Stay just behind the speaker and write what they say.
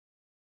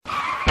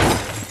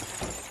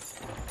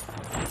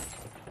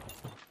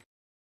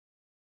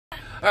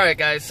Alright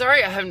guys,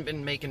 sorry I haven't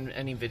been making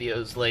any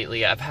videos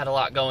lately. I've had a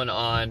lot going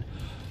on.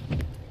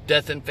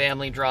 Death and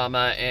family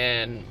drama,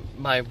 and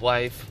my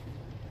wife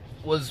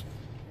was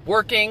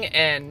working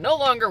and no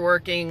longer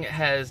working,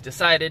 has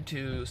decided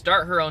to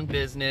start her own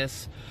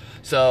business.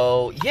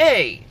 So,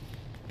 yay!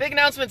 Big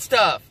announcement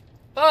stuff!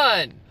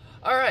 Fun!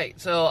 Alright,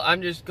 so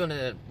I'm just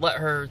gonna let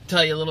her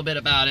tell you a little bit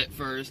about it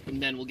first,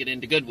 and then we'll get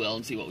into Goodwill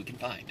and see what we can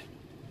find.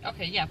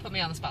 Okay, yeah, put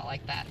me on the spot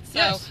like that. So,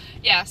 yes.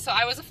 Yeah, so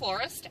I was a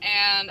florist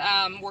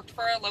and worked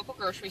for a local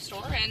grocery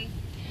store, and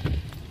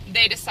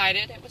they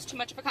decided it was too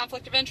much of a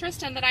conflict of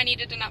interest and that I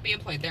needed to not be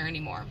employed there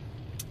anymore.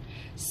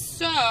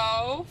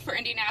 So, for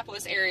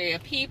Indianapolis area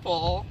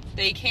people,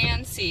 they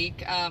can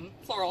seek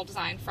floral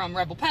design from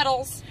Rebel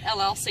Petals,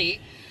 LLC.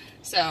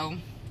 So,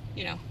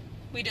 you know,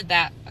 we did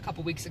that a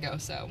couple weeks ago,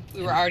 so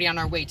we were already on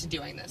our way to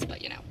doing this,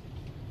 but you know,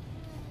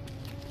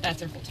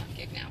 that's our full-time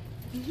gig now.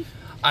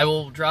 I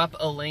will drop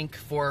a link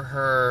for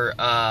her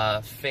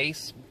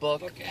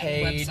Facebook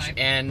page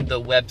and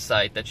the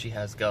website that she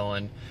has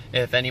going,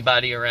 if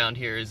anybody around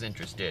here is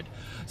interested.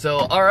 So,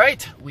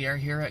 alright, we are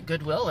here at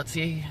Goodwill. Let's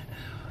see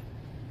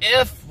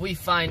if we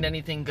find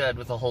anything good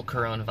with the whole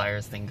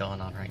coronavirus thing going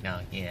on right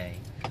now. Yay.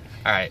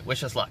 Alright,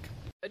 wish us luck.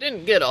 I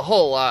didn't get a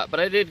whole lot, but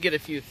I did get a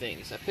few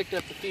things. I picked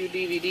up a few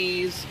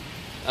DVDs.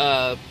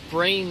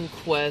 Brain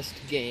Quest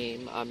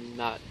game. I'm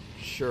not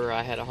sure.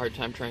 I had a hard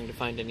time trying to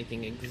find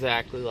anything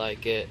exactly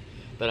like it,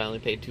 but I only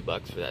paid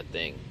 $2 for that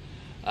thing.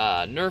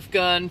 Nerf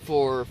gun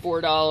for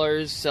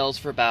 $4, sells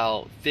for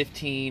about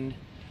 $15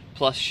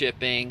 plus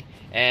shipping,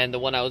 and the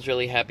one I was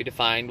really happy to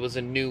find was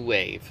a New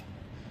Wave.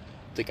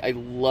 Like, I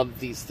love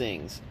these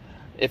things.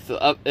 If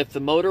the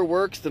motor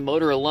works, the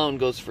motor alone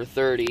goes for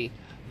 $30,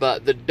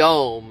 but the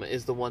dome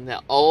is the one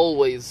that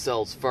always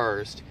sells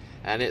first,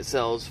 and it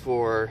sells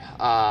for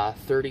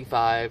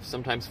 $35,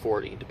 sometimes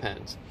 $40,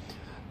 depends.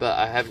 But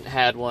I haven't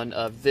had one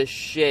of this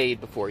shade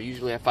before.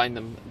 Usually I find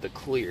them the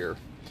clear.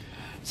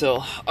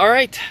 So,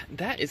 alright,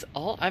 that is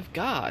all I've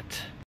got.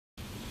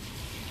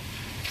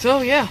 So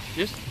yeah,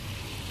 just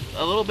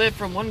a little bit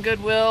from one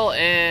Goodwill,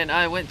 and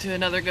I went to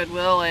another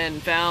Goodwill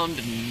and found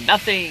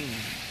nothing.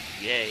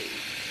 Yay.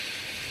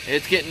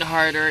 It's getting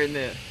harder, and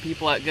the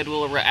people at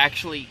Goodwill were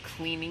actually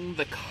cleaning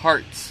the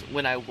carts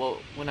when I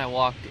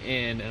walked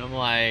in, and I'm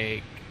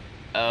like,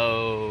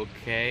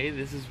 okay,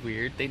 this is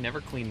weird. They never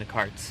clean the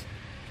carts.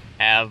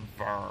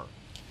 Ever.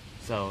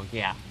 So,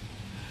 yeah.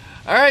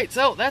 Alright,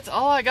 so that's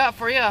all I got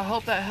for you. I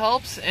hope that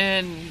helps,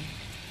 and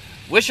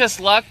wish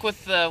us luck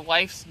with the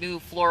wife's new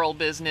floral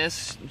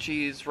business.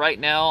 She's right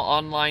now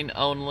online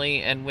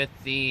only, and with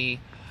the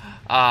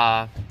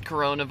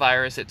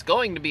coronavirus, it's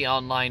going to be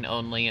online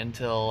only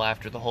until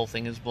after the whole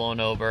thing is blown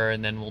over,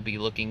 and then we'll be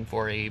looking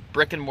for a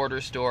brick and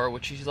mortar store,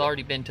 which she's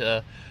already been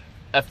to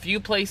a few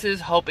places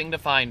hoping to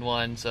find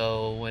one.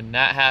 So when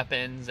that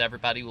happens,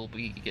 everybody will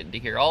be getting to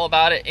hear all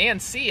about it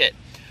and see it.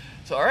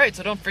 So alright,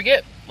 so don't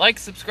forget, like,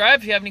 subscribe.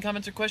 If you have any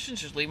comments or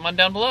questions, just leave them on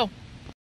down below.